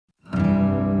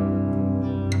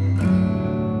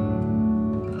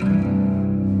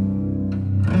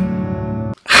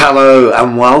Hello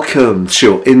and welcome to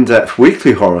your in-depth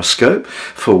weekly horoscope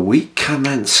for week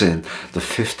commencing the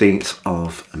 15th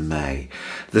of May.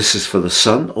 This is for the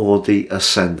Sun or the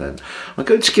Ascendant. I'm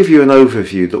going to give you an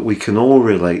overview that we can all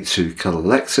relate to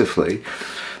collectively,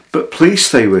 but please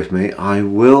stay with me. I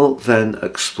will then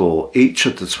explore each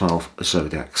of the 12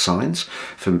 zodiac signs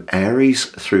from Aries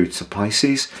through to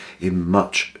Pisces in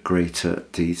much greater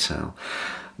detail.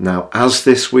 Now, as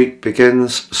this week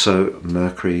begins, so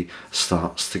Mercury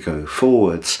starts to go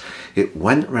forwards. It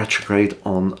went retrograde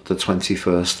on the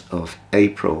 21st of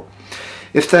April.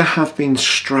 If there have been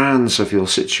strands of your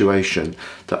situation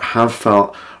that have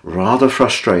felt rather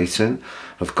frustrating,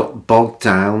 have got bogged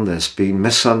down, there's been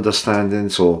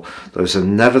misunderstandings or those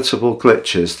inevitable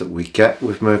glitches that we get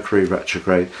with Mercury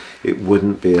retrograde, it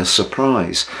wouldn't be a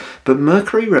surprise. But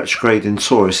Mercury retrograde in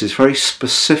Taurus is very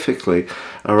specifically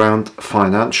around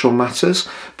financial matters,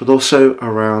 but also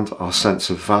around our sense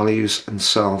of values and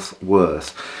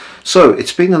self-worth. So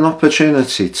it's been an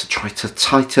opportunity to try to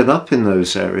tighten up in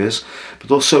those areas,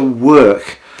 but also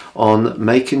work on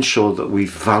making sure that we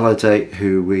validate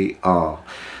who we are.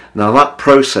 Now that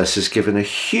process is given a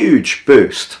huge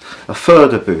boost, a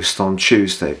further boost on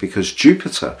Tuesday, because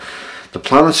Jupiter, the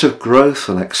planet of growth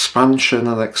and expansion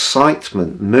and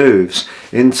excitement, moves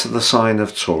into the sign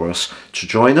of Taurus to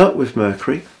join up with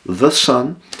Mercury, the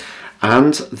Sun,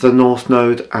 and the North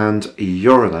Node and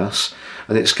Uranus.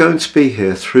 And it's going to be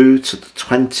here through to the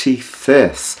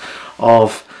 25th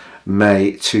of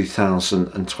May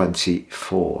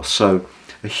 2024. So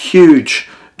a huge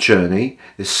journey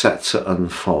is set to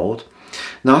unfold.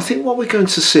 Now I think what we're going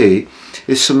to see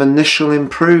is some initial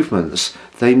improvements.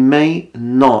 They may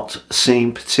not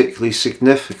seem particularly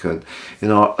significant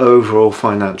in our overall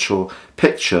financial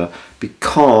picture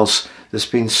because there's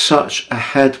been such a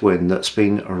headwind that's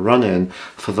been running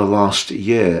for the last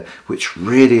year, which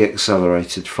really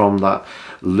accelerated from that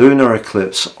lunar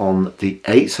eclipse on the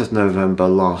 8th of November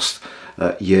last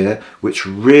year, which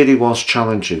really was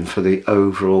challenging for the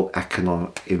overall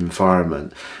economic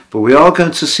environment. But we are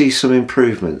going to see some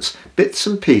improvements, bits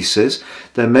and pieces.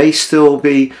 There may still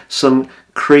be some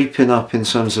creeping up in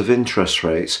terms of interest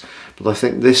rates, but I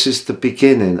think this is the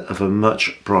beginning of a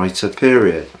much brighter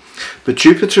period. But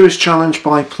Jupiter is challenged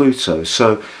by Pluto,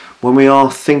 so when we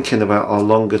are thinking about our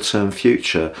longer term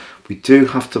future, we do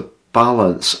have to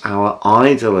balance our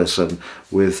idealism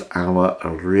with our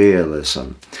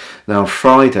realism. Now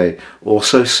Friday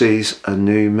also sees a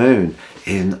new moon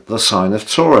in the sign of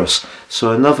Taurus,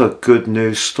 so another good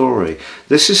news story.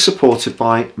 This is supported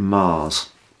by Mars.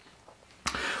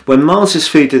 When Mars is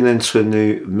feeding into a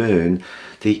new moon,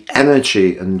 the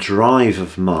energy and drive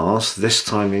of Mars, this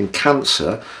time in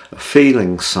Cancer, a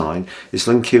feeling sign, is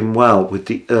linking well with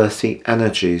the earthy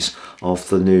energies of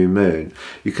the new moon.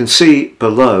 You can see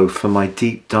below for my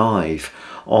deep dive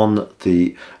on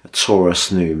the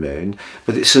Taurus new moon,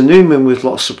 but it's a new moon with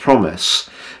lots of promise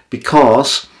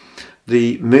because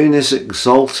the moon is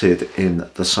exalted in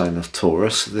the sign of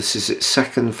Taurus. This is its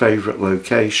second favourite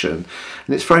location,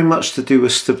 and it's very much to do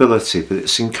with stability, but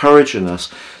it's encouraging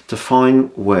us to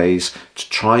find ways to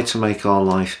try to make our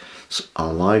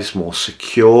lives more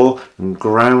secure and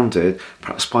grounded,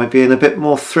 perhaps by being a bit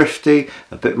more thrifty,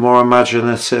 a bit more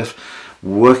imaginative,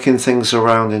 working things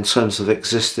around in terms of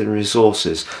existing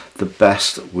resources the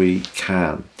best we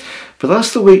can. But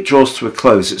as the week draws to a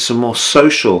close, it's a more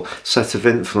social set of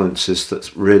influences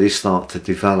that really start to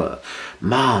develop.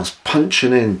 Mars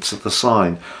punching into the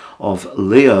sign of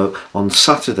Leo on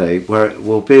Saturday, where it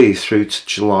will be through to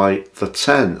July the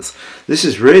 10th. This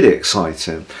is really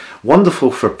exciting.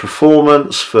 Wonderful for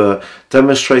performance, for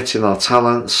demonstrating our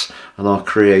talents and our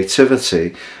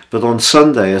creativity. But on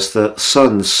Sunday, as the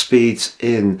Sun speeds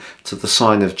in to the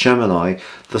sign of Gemini,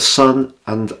 the Sun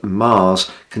and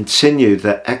Mars continue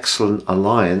their excellent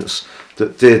alliance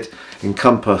that did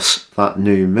encompass that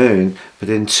new moon, but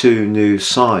in two new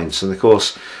signs. And of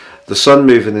course, the Sun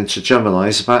moving into Gemini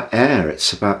is about air,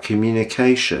 it's about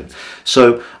communication.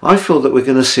 So I feel that we're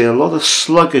going to see a lot of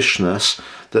sluggishness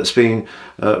that's been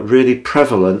really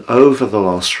prevalent over the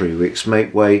last 3 weeks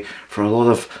make way for a lot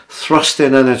of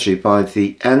thrust-in energy by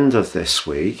the end of this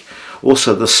week.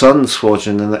 Also, the Sun's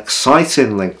forging an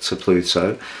exciting link to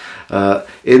Pluto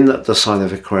in the sign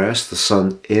of Aquarius, the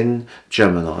Sun in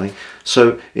Gemini.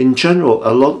 So in general,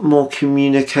 a lot more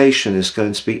communication is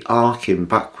going to be arcing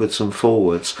backwards and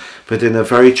forwards, but in a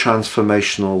very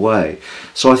transformational way.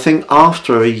 So I think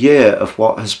after a year of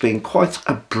what has been quite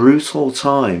a brutal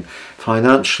time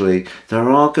financially, there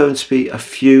are going to be a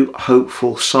few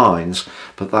hopeful signs,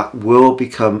 but that will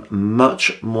become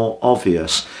much more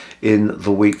obvious in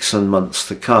the weeks and months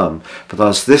to come. But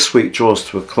as this week draws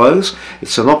to a close,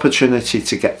 it's an opportunity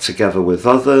to get together with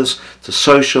others, to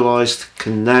socialise, to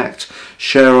connect,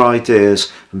 share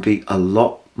ideas and be a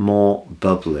lot more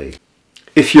bubbly.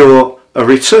 If you're a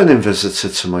returning visitor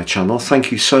to my channel,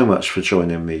 thank you so much for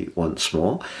joining me once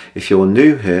more. If you're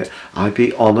new here, I'd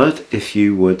be honoured if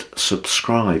you would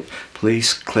subscribe.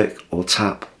 Please click or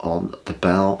tap on the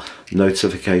bell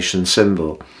notification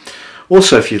symbol.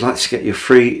 Also, if you'd like to get your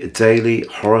free daily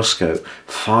horoscope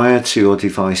fired to your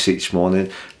device each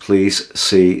morning, please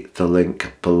see the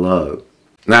link below.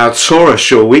 Now,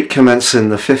 Taurus, your week commencing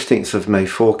the 15th of May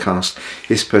forecast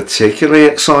is particularly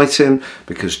exciting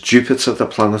because Jupiter, the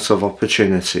planet of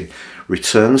opportunity,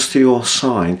 returns to your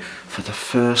sign for the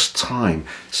first time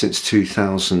since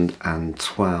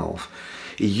 2012.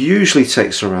 It usually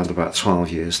takes around about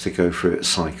 12 years to go through its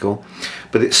cycle,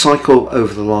 but its cycle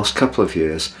over the last couple of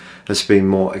years has been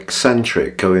more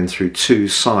eccentric, going through 2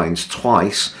 signs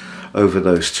twice over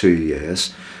those 2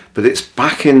 years. But it's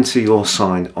back into your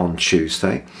sign on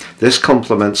Tuesday. This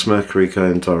complements Mercury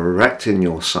going direct in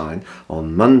your sign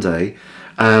on Monday,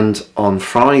 and on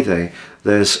Friday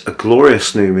there's a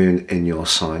glorious new moon in your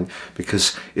sign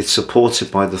because it's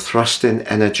supported by the thrusting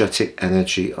energetic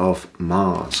energy of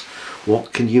Mars.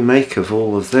 What can you make of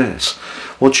all of this?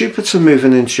 Well, Jupiter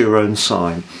moving into your own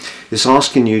sign is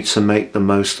asking you to make the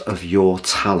most of your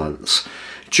talents.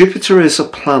 Jupiter is a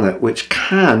planet which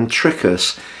can trick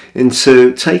us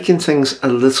into taking things a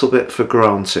little bit for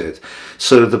granted.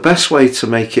 So the best way to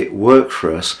make it work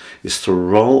for us is to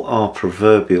roll our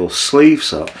proverbial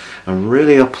sleeves up and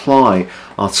really apply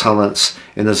our talents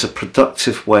in as a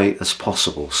productive way as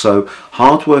possible. So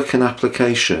hard work and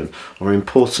application are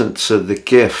important to the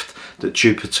gift that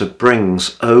Jupiter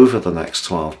brings over the next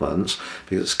 12 months,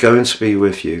 because it's going to be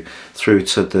with you through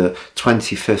to the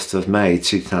 25th of May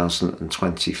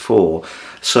 2024.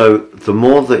 So the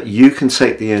more that you can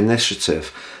take the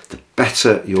initiative, the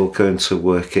better you're going to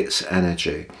work its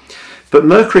energy. But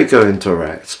Mercury going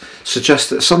direct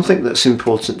suggests that something that's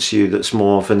important to you, that's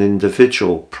more of an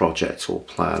individual project or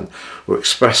plan, or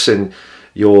expressing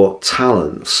your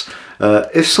talents,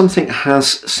 if something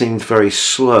has seemed very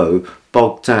slow,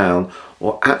 bogged down,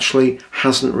 or actually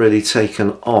hasn't really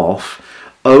taken off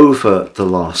over the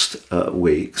last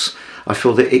weeks, I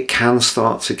feel that it can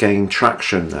start to gain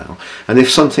traction now. And if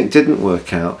something didn't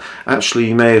work out, actually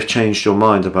you may have changed your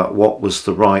mind about what was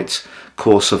the right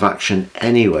course of action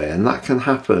anyway, and that can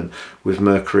happen with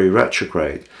Mercury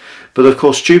retrograde. But of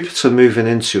course, Jupiter moving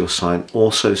into your sign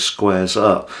also squares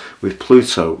up with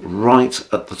Pluto right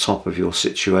at the top of your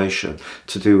situation,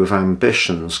 to do with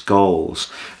ambitions, goals,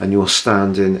 and your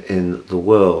standing in the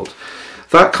world.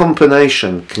 That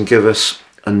combination can give us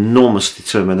enormous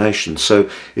determination. So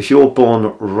if you're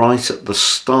born right at the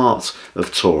start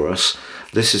of Taurus,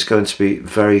 this is going to be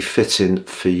very fitting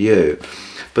for you.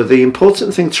 But the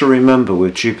important thing to remember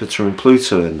with Jupiter and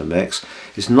Pluto in the mix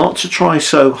is not to try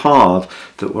so hard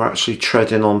that we're actually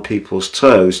treading on people's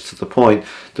toes to the point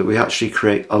that we actually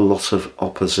create a lot of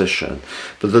opposition.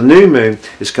 But the new moon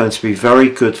is going to be very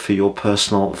good for your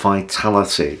personal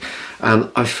vitality.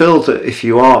 And I feel that if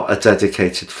you are a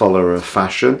dedicated follower of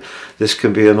fashion, this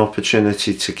can be an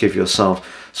opportunity to give yourself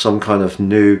some kind of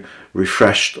new,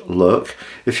 refreshed look.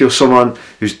 If you're someone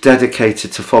who's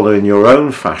dedicated to following your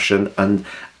own fashion and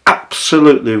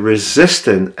absolutely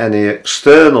resisting any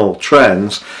external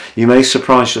trends, you may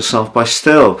surprise yourself by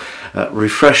still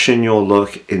refreshing your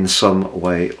look in some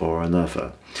way or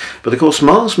another. But of course,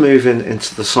 Mars moving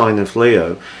into the sign of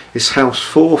Leo is house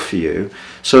 4 for you,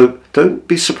 so don't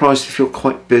be surprised if you're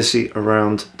quite busy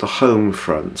around the home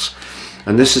front.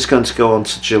 And this is going to go on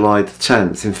to July the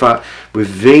 10th. In fact, with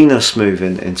Venus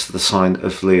moving into the sign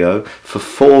of Leo for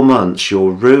 4 months,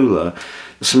 your ruler,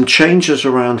 some changes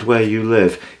around where you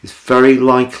live is very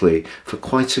likely for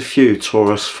quite a few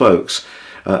Taurus folks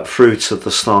through to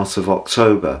the start of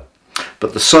October.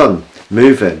 But the Sun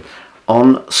moving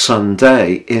on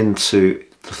Sunday into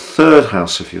the 3rd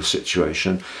house of your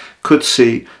situation could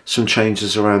see some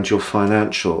changes around your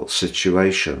financial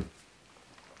situation.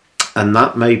 And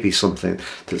that may be something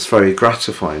that's very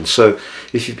gratifying. So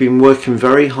if you've been working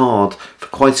very hard for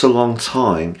quite a long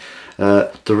time,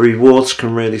 the rewards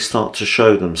can really start to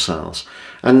show themselves.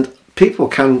 And people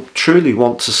can truly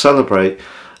want to celebrate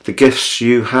the gifts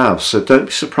you have. So don't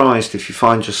be surprised if you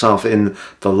find yourself in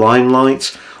the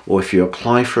limelight, or if you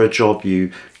apply for a job,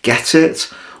 you get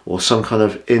it, or some kind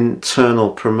of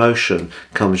internal promotion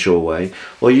comes your way,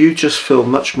 or you just feel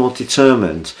much more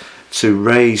determined to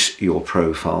raise your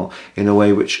profile in a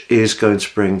way which is going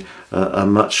to bring a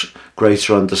much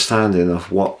greater understanding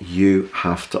of what you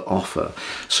have to offer.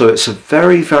 So it's a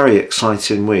very, very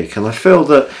exciting week, and I feel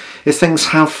that if things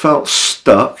have felt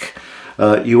stuck,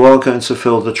 you are going to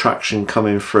feel the traction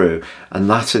coming through, and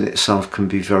that in itself can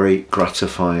be very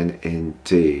gratifying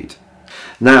indeed.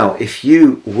 Now, if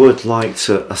you would like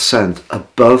to ascend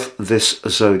above this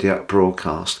zodiac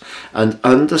broadcast and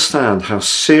understand how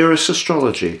Sirius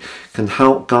Astrology can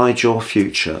help guide your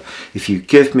future, if you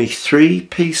give me 3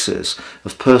 pieces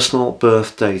of personal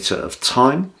birth data of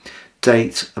time,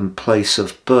 date and place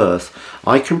of birth,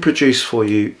 I can produce for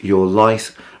you your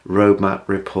life roadmap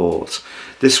report.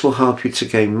 This will help you to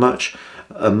gain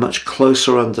a much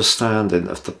closer understanding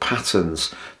of the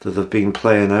patterns that have been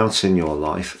playing out in your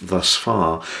life thus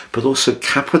far, but also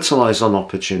capitalize on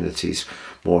opportunities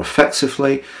more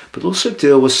effectively, but also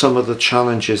deal with some of the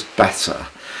challenges better.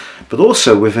 But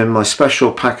also within my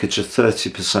special package of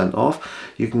 30% off,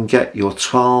 you can get your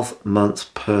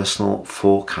 12-month personal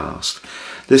forecast.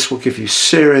 This will give you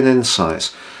searing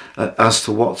insights as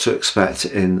to what to expect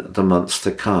in the months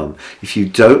to come. If you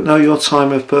don't know your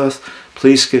time of birth,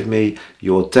 please give me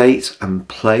your date and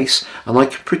place, and I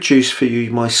can produce for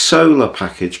you my solar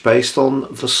package based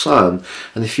on the sun.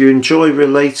 And if you enjoy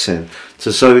relating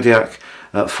to zodiac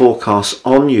forecasts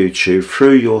on YouTube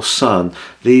through your sun,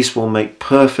 these will make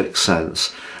perfect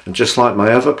sense. And just like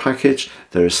my other package,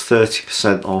 there is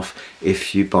 30% off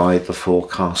if you buy the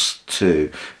forecast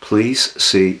too. Please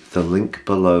see the link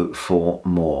below for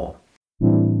more.